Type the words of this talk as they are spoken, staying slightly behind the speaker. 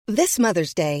This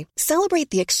Mother's Day, celebrate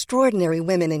the extraordinary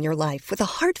women in your life with a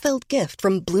heartfelt gift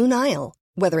from Blue Nile.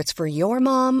 Whether it's for your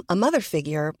mom, a mother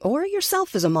figure, or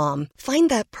yourself as a mom, find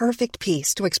that perfect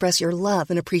piece to express your love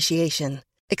and appreciation.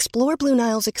 Explore Blue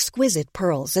Nile's exquisite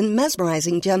pearls and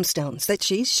mesmerizing gemstones that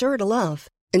she's sure to love.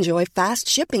 Enjoy fast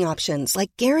shipping options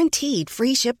like guaranteed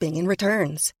free shipping and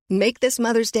returns. Make this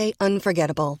Mother's Day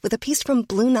unforgettable with a piece from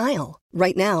Blue Nile.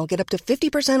 Right now, get up to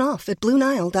 50% off at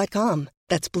BlueNile.com.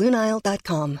 That's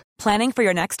BlueNile.com. Planning for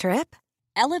your next trip?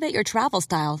 Elevate your travel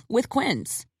style with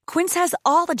Quince. Quince has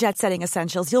all the jet-setting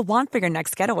essentials you'll want for your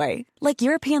next getaway, like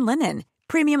European linen,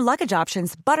 premium luggage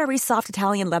options, buttery soft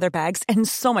Italian leather bags, and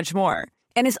so much more.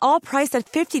 And is all priced at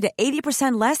 50 to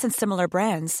 80% less than similar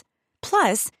brands.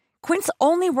 Plus, Quince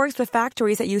only works with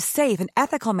factories that use safe and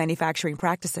ethical manufacturing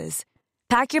practices.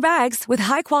 Pack your bags with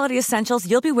high-quality essentials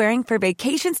you'll be wearing for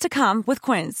vacations to come with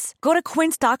Quince. Go to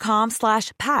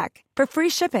quince.com/pack for free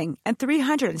shipping and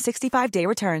 365-day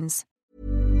returns.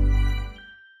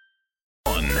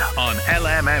 On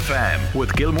LMFM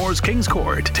with Gilmore's Kings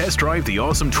Court. Test drive the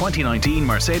awesome 2019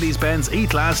 Mercedes-Benz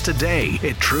E-Class today.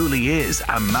 It truly is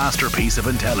a masterpiece of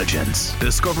intelligence.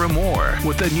 Discover more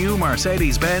with the new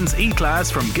Mercedes-Benz E-Class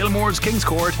from Gilmore's Kings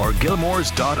Court or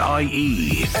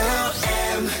gilmores.ie.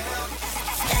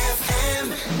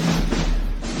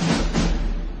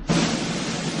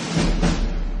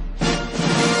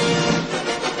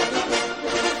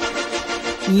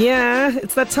 Yeah,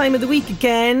 it's that time of the week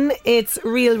again. It's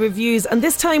Real Reviews, and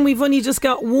this time we've only just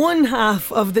got one half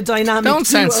of the dynamic Don't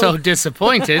sound duo. so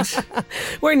disappointed.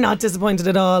 We're not disappointed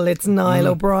at all. It's Niall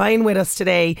O'Brien with us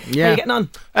today. Yeah. How are you getting on?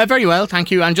 Very well, thank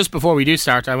you. And just before we do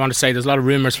start, I want to say there's a lot of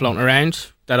rumours floating around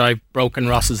that I've broken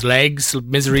Ross's legs,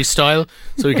 misery style,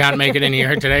 so he can't make it in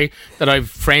here today. That I've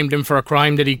framed him for a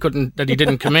crime that he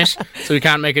didn't commit, so he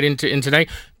can't make it in today.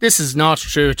 This is not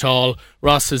true at all.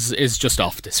 Ross is just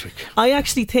off this week. I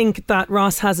actually think that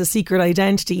Ross has a secret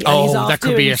identity, and he's off that could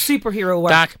doing be it. superhero work.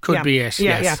 That could be it.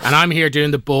 Yeah, yes. yeah. And I'm here doing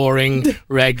the boring,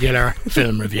 regular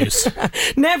film reviews.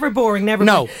 Never boring, never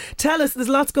No. boring. Tell us, there's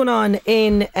lots going on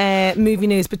in movie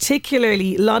news,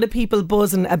 particularly a lot of people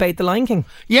buzzing about The Lion King.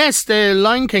 Yes, the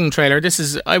Lion King trailer. This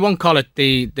is, I won't call it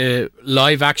the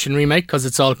live action remake because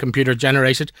it's all computer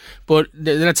generated, but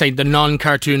let's say the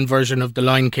non-cartoon version of the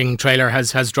Lion King trailer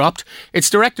has dropped. It's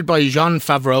directed by Jon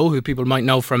Favreau, who people might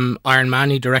know from Iron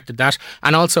Man. He directed that,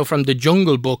 and also from the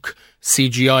Jungle Book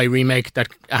CGI remake that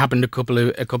happened a couple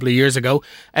of years ago.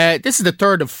 This is the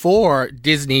third of 4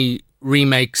 Disney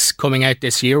remakes coming out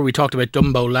this year. We talked about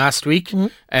Dumbo last week.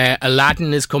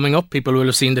 Aladdin is coming up. People will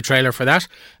have seen the trailer for that.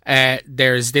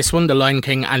 There's this one, The Lion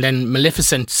King, and then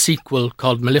Maleficent sequel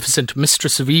called Maleficent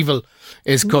Mistress of Evil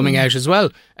is coming out as well.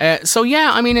 So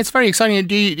yeah, I mean, it's very exciting.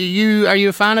 Are you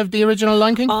a fan of the original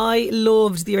Lion King? I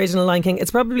loved the original Lion King.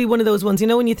 It's probably one of those ones, you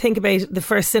know, when you think about the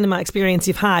first cinema experience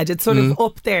you've had, it's sort of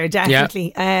up there,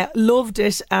 definitely. Loved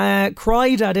it,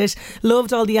 cried at it,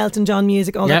 loved all the Elton John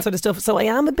music, all that sort of stuff. So I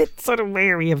am a bit sort of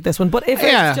wary of this one. But if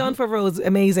it's Jon Favreau's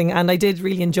amazing, and I did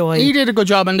really enjoy. He did a good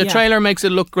job, and the trailer makes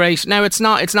it look great. Now it's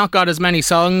not got as many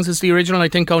songs as the original. I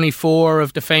think only 4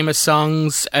 of the famous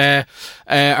songs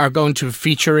are going to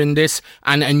feature in this,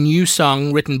 and a new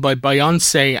song written by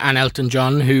Beyonce and Elton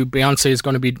John, who Beyonce is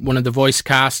going to be one of the voice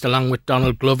cast along with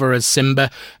Donald Glover as Simba,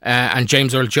 and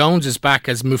James Earl Jones is back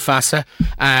as Mufasa.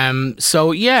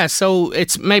 So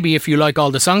it's maybe if you like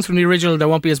all the songs from the original, there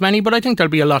won't be as many, but I think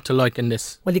there'll be a lot to like in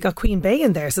this. Well, you got Queen Bey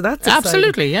in there, so that's exciting.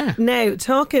 Absolutely, yeah. Now,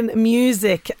 talking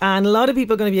music, and a lot of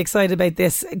people are going to be excited about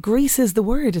this. Grease is the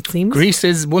word, it seems. Grease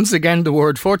is once again the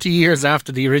word, 40 years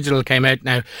after the original came out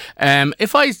now.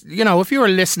 If you were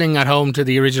listening at home to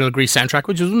the original Grease soundtrack,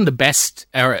 which was one of the best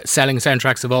selling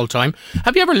soundtracks of all time,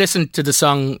 have you ever listened to the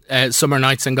song Summer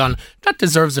Nights and gone, that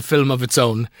deserves a film of its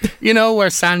own? You know, where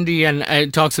Sandy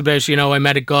and talks about, I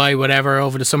met a guy, whatever,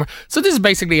 over the summer. So this is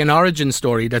basically an origin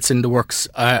story that's in the works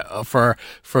for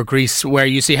Grease, where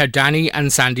you see how Danny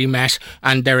and Sandy met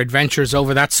and their adventures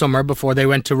over that summer before they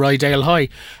went to Rydale High.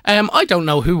 I don't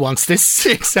know who wants this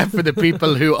except for the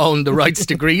people who own the rights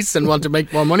to Grease and want to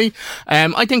make more money.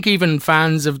 I think even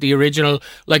fans of the original,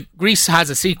 like Grease has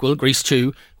a sequel, Grease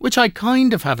 2, which I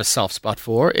kind of have a soft spot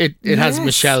for. It has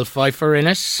Michelle Pfeiffer in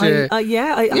it.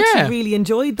 I actually really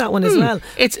enjoyed that one as well.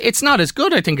 It's not as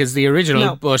good, I think, as the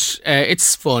original, but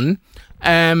it's fun.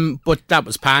 but that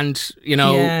was panned, you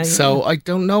know. So I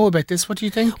don't know about this. What do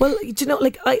you think? Well, do you know,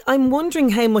 like I'm wondering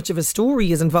how much of a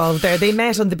story is involved there. They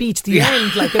met on the beach at the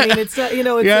end. Like, I mean, it's you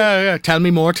know. It's Tell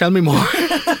me more.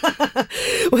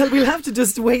 Well, we'll have to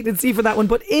just wait and see for that one.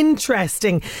 But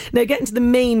interesting. Now, getting to the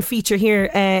main feature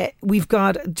here, we've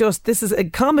got this is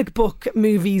comic book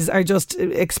movies are just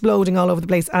exploding all over the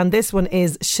place, and this one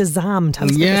is Shazam. Tell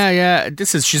us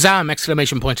this is Shazam!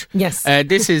 Exclamation point. Yes.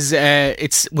 This is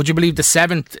it's, would you believe, the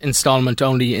 7th installment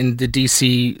only in the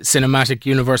DC cinematic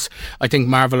universe. I think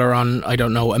Marvel are on, I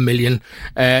don't know, 1 million.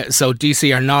 So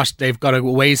DC are not. They've got a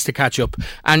ways to catch up.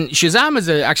 And Shazam is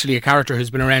actually a character who's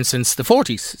been around since the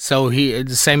 40s. So he,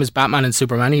 the same as Batman and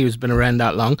Superman, he's been around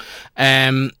that long.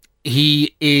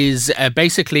 He is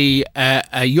basically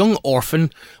a young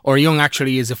orphan, or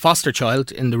actually is a foster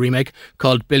child in the remake,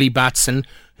 called Billy Batson,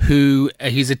 who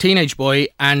he's a teenage boy,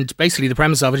 and basically the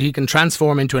premise of it, he can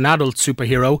transform into an adult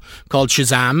superhero called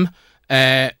Shazam.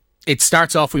 It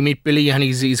starts off, we meet Billy and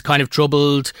he's kind of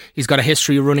troubled. He's got a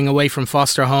history of running away from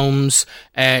foster homes.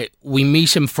 We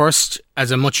meet him first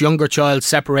as a much younger child,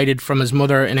 separated from his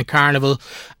mother in a carnival,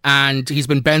 and he's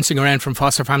been bouncing around from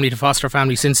foster family to foster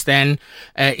family since then.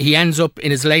 He ends up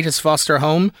in his latest foster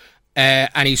home,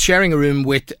 and he's sharing a room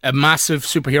with a massive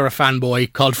superhero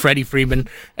fanboy called Freddie Freeman,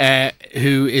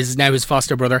 who is now his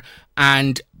foster brother.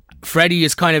 And Freddie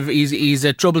is he's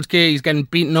a troubled kid. He's getting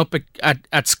beaten up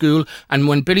at school, and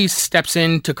when Billy steps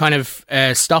in to kind of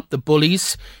stop the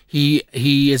bullies, he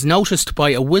is noticed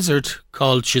by a wizard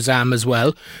called Shazam as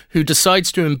well, who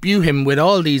decides to imbue him with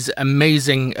all these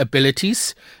amazing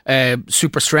abilities,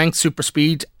 super strength, super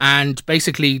speed, and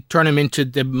basically turn him into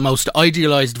the most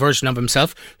idealised version of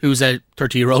himself, who's a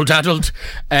 30-year-old adult,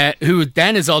 who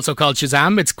then is also called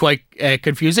Shazam. It's quite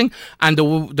confusing, and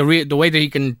the way that he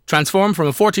can transform from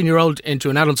a 14-year-old into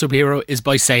an adult superhero is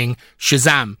by saying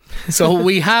Shazam. So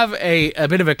we have a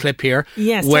bit of a clip here.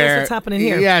 Yes, tell us what's happening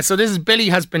here. Yeah, so this is Billy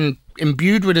has been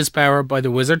imbued with his power by the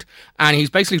wizard, and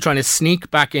he's basically trying to sneak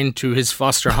back into his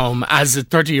foster home as a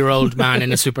 30-year-old man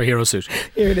in a superhero suit.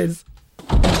 Here it is.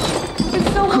 I'm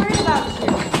so worried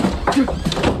about you.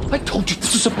 I told you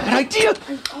this was a bad idea.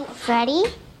 Freddie?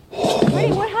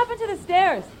 Freddie, what happened to the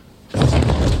stairs?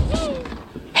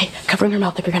 Hey, covering her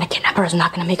mouth if you're gonna kidnap her is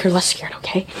not gonna make her less scared,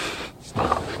 okay?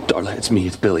 Darla, it's me,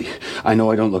 it's Billy. I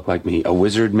know I don't look like me. A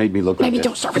wizard made me look like Maybe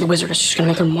don't start with the wizard, it's just gonna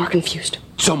make her more confused.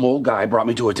 Some old guy brought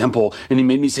me to a temple and he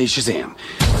made me say Shazam.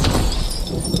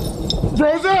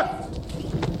 Rosa!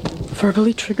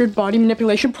 Verbally triggered body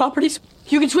manipulation properties?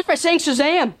 You can switch by saying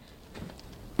Shazam!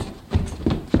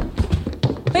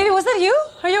 Baby, was that you?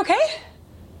 Are you okay?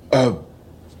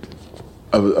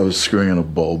 I was screwing in a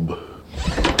bulb.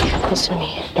 Listen to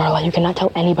me, Darla, you cannot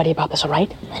tell anybody about this,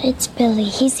 alright? But it's Billy.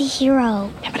 He's a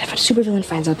hero. Yeah, but if a supervillain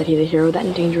finds out that he's a hero, that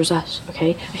endangers us,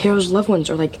 okay? A hero's loved ones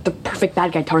are like the perfect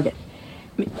bad guy target.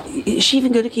 I mean, is she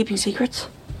even good at keeping secrets?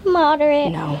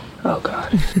 Moderate. No. Oh,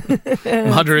 God.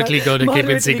 Moderately good at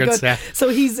keeping secrets. Yeah. So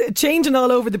he's changing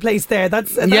all over the place there. That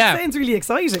sounds really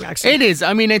exciting, actually. It is.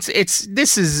 I mean,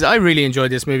 I really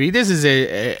enjoyed this movie. This is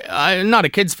not a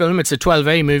kids' film. It's a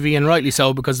 12A movie, and rightly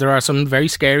so, because there are some very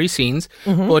scary scenes.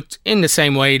 Mm-hmm. But in the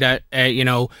same way that,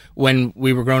 when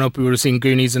we were growing up, we would have seen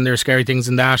Goonies and there are scary things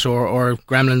in that, or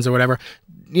Gremlins or whatever.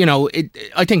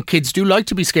 I think kids do like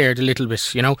to be scared a little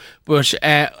bit, But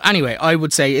anyway, I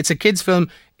would say it's a kids' film.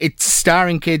 It's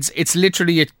starring kids. It's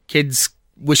literally a kids'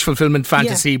 wish fulfillment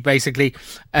fantasy, basically.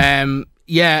 The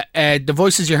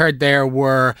voices you heard there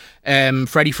were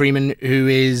Freddie Freeman, who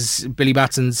is Billy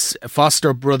Batson's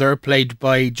foster brother, played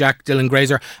by Jack Dylan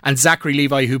Grazer, and Zachary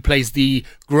Levi, who plays the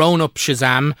grown-up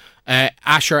Shazam.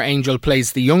 Asher Angel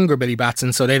plays the younger Billy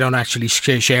Batson, so they don't actually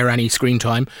share any screen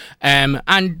time,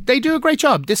 and they do a great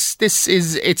job. It's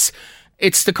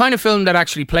the kind of film that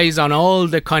actually plays on all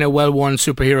the kind of well-worn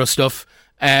superhero stuff,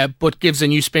 but gives a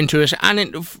new spin to it,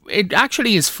 and it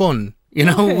actually is fun.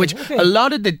 A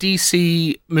lot of the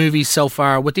DC movies so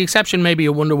far, with the exception maybe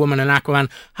of Wonder Woman and Aquaman,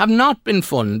 have not been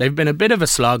fun. They've been a bit of a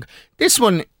slog. This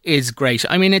one is great.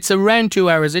 I mean, it's around 2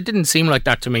 hours. It didn't seem like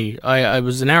that to me. I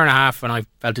was an hour and a half and I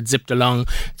felt it zipped along.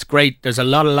 It's great. There's a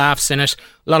lot of laughs in it.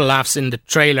 A lot of laughs in the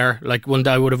trailer. Like one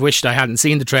day I would have wished I hadn't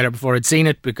seen the trailer before I'd seen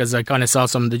it, because I kind of saw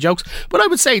some of the jokes. But I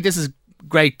would say this is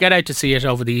great. Get out to see it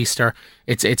over the Easter.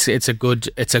 It's a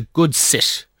good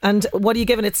sit. And what are you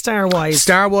giving it star-wise?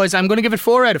 Star-wise, I'm going to give it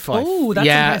 4 out of 5. Oh, that's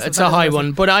impressive. It's a high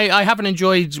one. But I haven't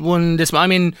enjoyed one this... I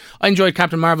mean, I enjoyed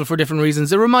Captain Marvel for different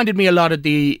reasons. It reminded me a lot of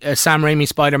the Sam Raimi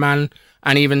Spider-Man.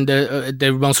 and even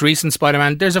the most recent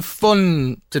Spider-Man, there's a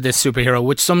fun to this superhero,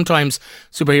 which sometimes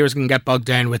superheroes can get bogged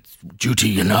down with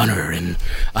duty and honour and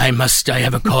I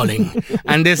have a calling.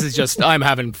 And this is just, I'm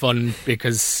having fun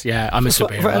because, I'm a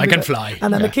superhero. I can fly.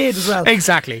 And I'm a kid as well.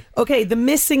 Exactly. Okay, The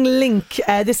Missing Link.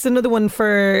 This is another one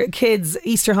for kids,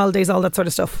 Easter holidays, all that sort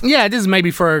of stuff. Yeah, this is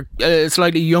maybe for a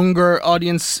slightly younger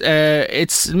audience.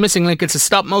 It's Missing Link. It's a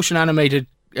stop-motion animated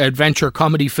adventure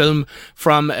comedy film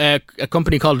from a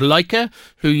company called Laika,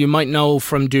 who you might know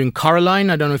from doing Coraline.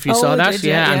 I don't know if you saw that.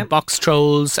 And Box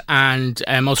Trolls, and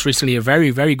most recently a very,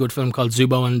 very good film called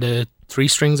Zubo and the Three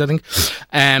Strings, I think.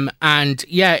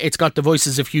 It's got the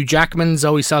voices of Hugh Jackman,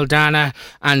 Zoe Saldana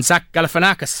and Zach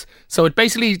Galifianakis. So it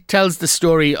basically tells the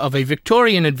story of a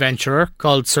Victorian adventurer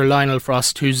called Sir Lionel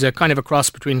Frost, who's a kind of a cross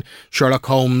between Sherlock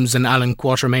Holmes and Alan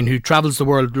Quatermain, who travels the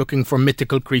world looking for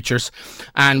mythical creatures.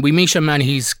 And we meet him and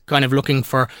he's kind of looking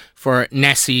for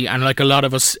Nessie, and like a lot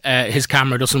of us, his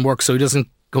camera doesn't work, so he doesn't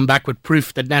come back with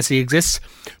proof that Nessie exists.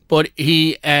 But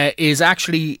he is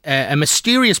actually a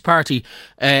mysterious party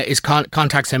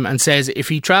contacts him and says if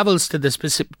he travels to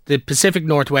the Pacific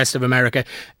Northwest of America,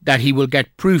 that he will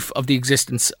get proof of the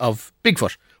existence of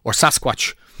Bigfoot or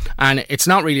Sasquatch. And it's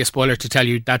not really a spoiler to tell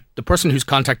you that the person who's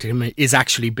contacted him is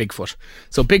actually Bigfoot.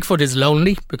 So Bigfoot is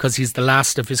lonely because he's the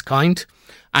last of his kind,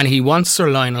 and he wants Sir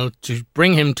Lionel to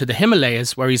bring him to the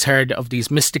Himalayas, where he's heard of these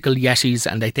mystical yetis,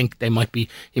 and they think he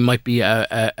might be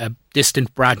a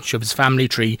distant branch of his family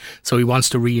tree, so he wants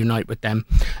to reunite with them.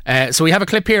 So we have a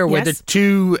clip here where the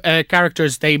two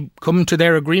characters, they come to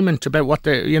their agreement about what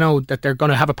that they're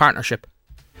going to have a partnership.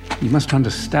 You must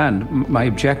understand, my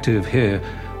objective here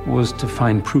was to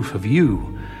find proof of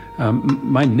you.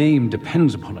 My name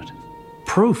depends upon it.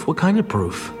 Proof? What kind of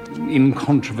proof?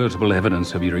 Incontrovertible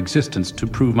evidence of your existence to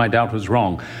prove my doubt was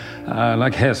wrong.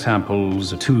 Like hair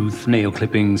samples, a tooth, nail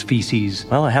clippings, feces.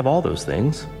 Well, I have all those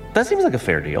things. That seems like a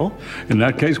fair deal. In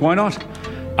that case, why not?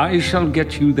 I shall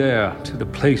get you there, to the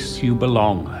place you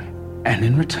belong. And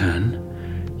in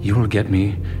return, you will get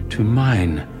me to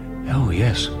mine. Oh,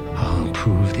 yes. I'll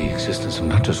prove the existence of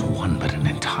not just one, but an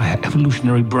entire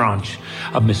evolutionary branch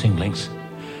of missing links.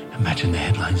 Imagine the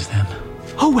headlines then.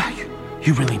 Oh, wow,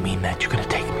 you really mean that? You're going to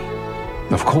take me?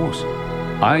 Of course.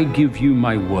 I give you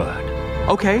my word.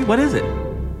 Okay, what is it?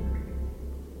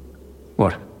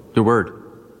 What? Your word.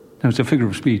 No, it's a figure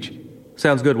of speech.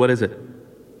 Sounds good. What is it?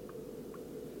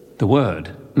 The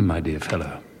word, my dear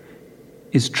fellow,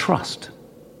 is trust.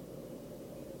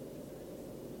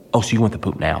 Oh, so you want the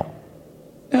poop now?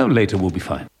 Oh, later we'll be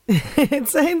fine. It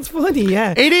sounds funny,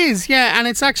 yeah. It is, yeah, and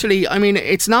it's actually, I mean,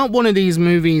 it's not one of these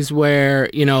movies where,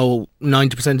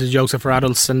 90% of the jokes are for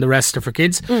adults and the rest are for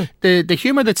kids. The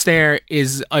humour that's there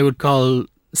is, I would call,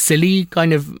 silly,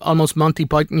 kind of almost Monty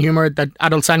Python humour that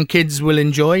adults and kids will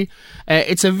enjoy.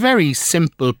 It's a very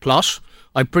simple plot.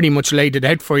 I pretty much laid it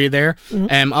out for you there.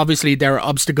 Obviously, there are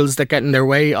obstacles that get in their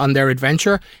way on their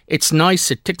adventure. It's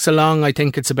nice. It ticks along. I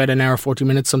think it's about an hour, 40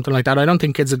 minutes, something like that. I don't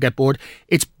think kids will get bored.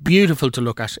 It's beautiful to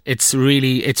look at. It's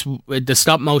the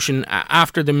stop motion.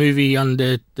 After the movie, on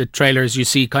the trailers, you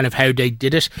see kind of how they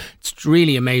did it. It's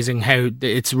really amazing how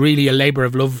it's really a labour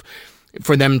of love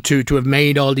for them to have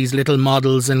made all these little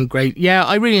models and great. Yeah,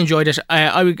 I really enjoyed it.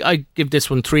 I give this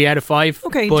one 3 out of 5.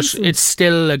 Okay, but decent. It's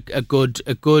still a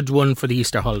good one for the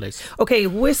Easter holidays. Okay,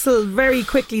 whistle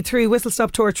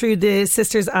stop tour through the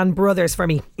Sisters and Brothers for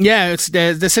me. Yeah, it's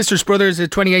the Sisters Brothers, a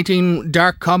 2018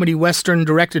 dark comedy western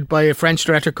directed by a French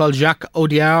director called Jacques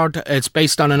Audiard. It's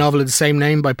based on a novel of the same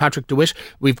name by Patrick DeWitt.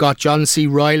 We've got John C.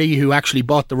 Reilly, who actually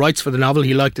bought the rights for the novel.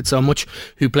 He liked it so much,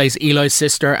 who plays Eli's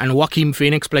sister, and Joaquin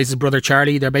Phoenix plays his brother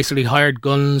Charlie. They're basically hired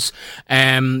guns.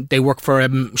 They work for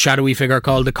a shadowy figure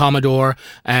called the Commodore,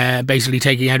 basically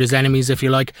taking out his enemies, if you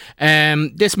like.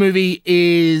 This movie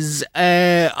is,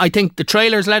 I think the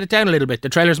trailers let it down a little bit. The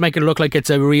trailers make it look like it's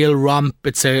a real romp.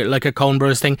 It's like a Coen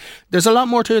Brothers thing. There's a lot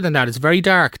more to it than that. It's very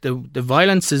dark. The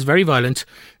violence is very violent.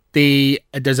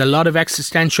 There's a lot of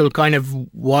existential kind of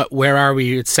where are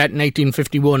we? It's set in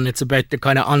 1851. It's about the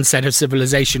kind of onset of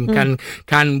civilization.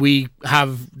 Can we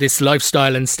have this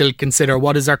lifestyle and still consider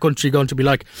what is our country going to be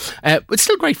like? It's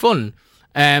still great fun.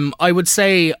 I would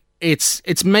say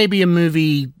it's maybe a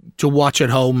movie to watch at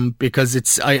home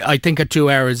because I think at 2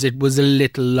 hours it was a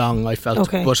little long, I felt.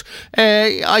 Okay. But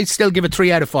I still give it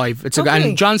 3 out of 5.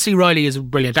 And John C. Reilly is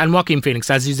brilliant, and Joaquin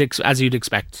Phoenix as you'd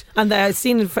expect. And I've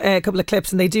seen a couple of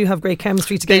clips and they do have great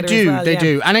chemistry together. They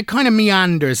do, and it kind of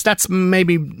meanders. That's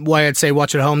maybe why I'd say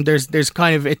watch at home. There's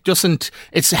kind of,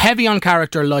 it's heavy on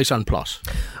character, light on plot.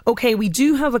 Okay, we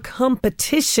do have a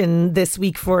competition this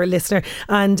week for a listener,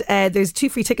 and there's 2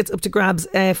 free tickets up to grabs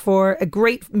for a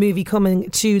great movie coming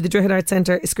to the Drogheda Arts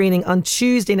Centre screening on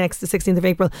Tuesday next, the 16th of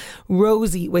April,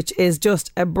 Rosie, which is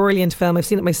just a brilliant film. I've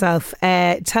seen it myself.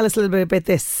 Tell us a little bit about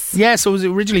this. Yeah, so it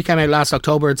originally came out last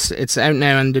October. It's out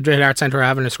now, and the Drogheda Arts Centre are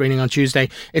having a screening on Tuesday.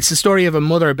 It's the story of a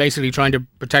mother basically trying to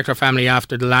protect her family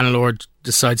after the landlord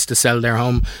decides to sell their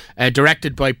home.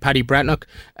 Directed by Paddy Breatnock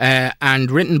and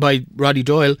written by Roddy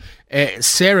Doyle.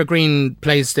 Sarah Green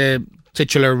plays the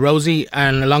titular Rosie,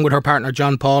 and along with her partner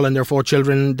John Paul and their 4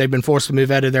 children, they've been forced to move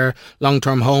out of their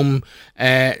long-term home.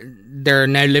 They're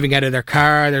now living out of their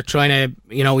car. They're trying to,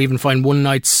 even find one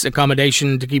night's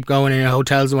accommodation to keep going in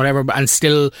hotels and whatever, and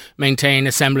still maintain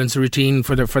a semblance of routine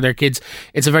for their kids.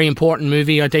 It's a very important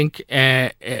movie, I think.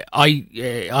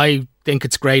 I think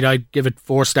it's great. I'd give it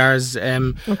 4 stars.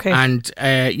 Okay.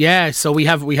 And so we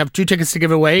have 2 tickets to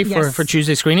give away for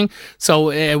Tuesday screening.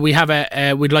 So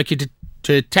we'd like you to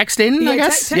text in, I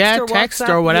guess. Text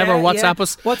or whatever. WhatsApp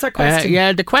us. What's our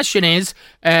question? The question is,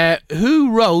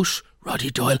 who wrote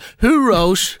Roddy Doyle? Who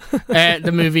wrote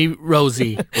the movie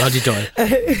Rosie? Roddy Doyle.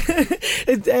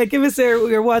 Give us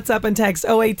your WhatsApp and text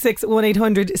 086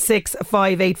 1800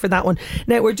 658 for that one.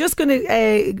 Now we're just going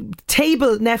to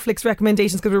table Netflix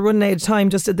recommendations because we're running out of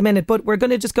time just at the minute, but we're going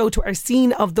to just go to our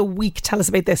scene of the week. Tell us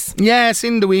about this. Yeah,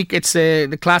 scene of the week. It's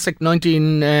the classic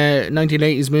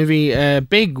 1980s movie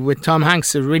Big with Tom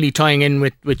Hanks, really tying in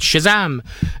with Shazam.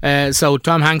 So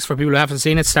Tom Hanks, for people who haven't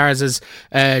seen it, stars as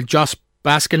Josh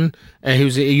Baskin,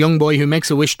 who's a young boy who makes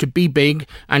a wish to be big,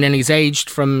 and then he's aged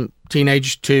from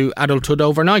teenage to adulthood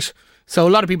overnight. So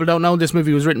a lot of people don't know this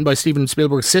movie was written by Steven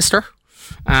Spielberg's sister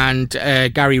and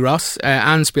Gary Ross,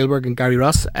 Anne Spielberg and Gary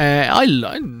Ross. Have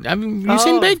you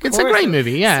seen Big? It's a great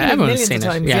movie. Yeah, everyone's seen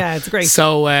it. Yeah, it's great.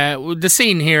 So the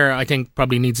scene here, I think,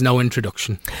 probably needs no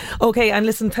introduction. Okay, and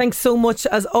listen, thanks so much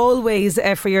as always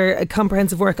for your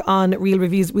comprehensive work on Real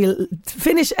Reviews. We'll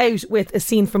finish out with a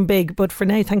scene from Big, but for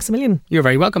now, thanks a million. You're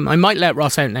very welcome. I might let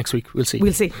Ross out next week. We'll see.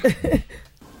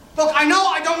 Look, I know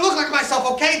I don't look like myself,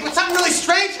 okay? But something really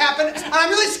strange happened, and I'm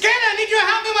really scared. I need you to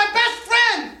help me, my best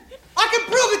friend. I can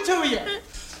prove it to you.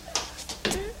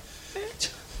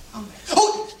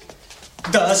 Oh!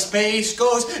 The space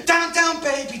goes down, down,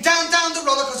 baby, down, down the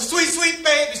roller coaster. Sweet, sweet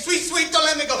baby, sweet, sweet, don't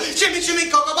let me go. Shimmy, shimmy,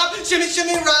 cocoa bop, shimmy,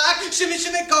 shimmy, rock. Shimmy,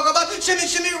 shimmy, cocoa bop, shimmy,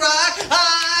 shimmy, rock.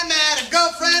 I met a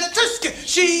girlfriend, a Triscuit.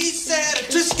 She said a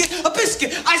Triscuit, a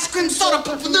biscuit, ice cream, soda,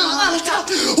 pop, vanilla.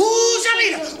 Ooh,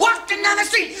 Shalita, walking down the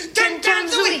street 10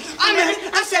 times a week. I met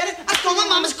it, I said it, I stole my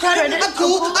mama's credit. I'm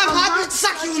cool, I'm hot,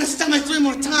 suck you in the stomach 3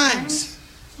 more times.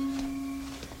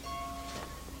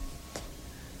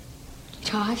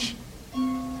 Josh?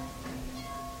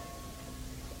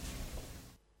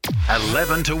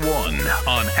 11 to 1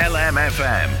 on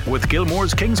LMFM with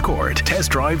Gilmore's Kings Court.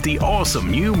 Test drive the awesome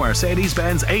new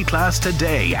Mercedes-Benz A-Class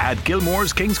today at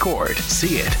Gilmore's Kings Court.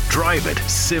 See it, drive it,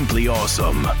 simply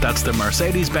awesome. That's the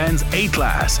Mercedes-Benz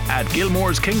A-Class at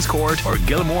Gilmore's Kings Court or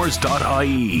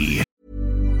gilmores.ie.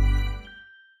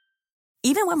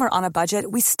 Even when we're on a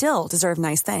budget, we still deserve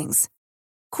nice things.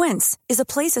 Quince is a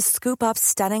place to scoop up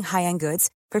stunning high-end goods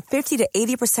for 50 to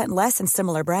 80% less than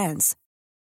similar brands.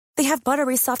 They have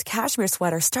buttery soft cashmere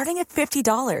sweaters starting at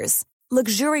 $50,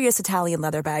 luxurious Italian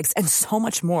leather bags, and so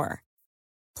much more.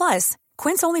 Plus,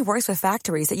 Quince only works with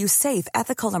factories that use safe,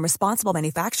 ethical, and responsible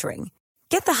manufacturing.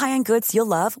 Get the high-end goods you'll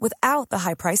love without the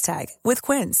high price tag with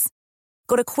Quince.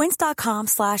 Go to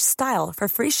quince.com/style for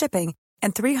free shipping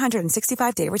and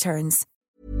 365-day returns.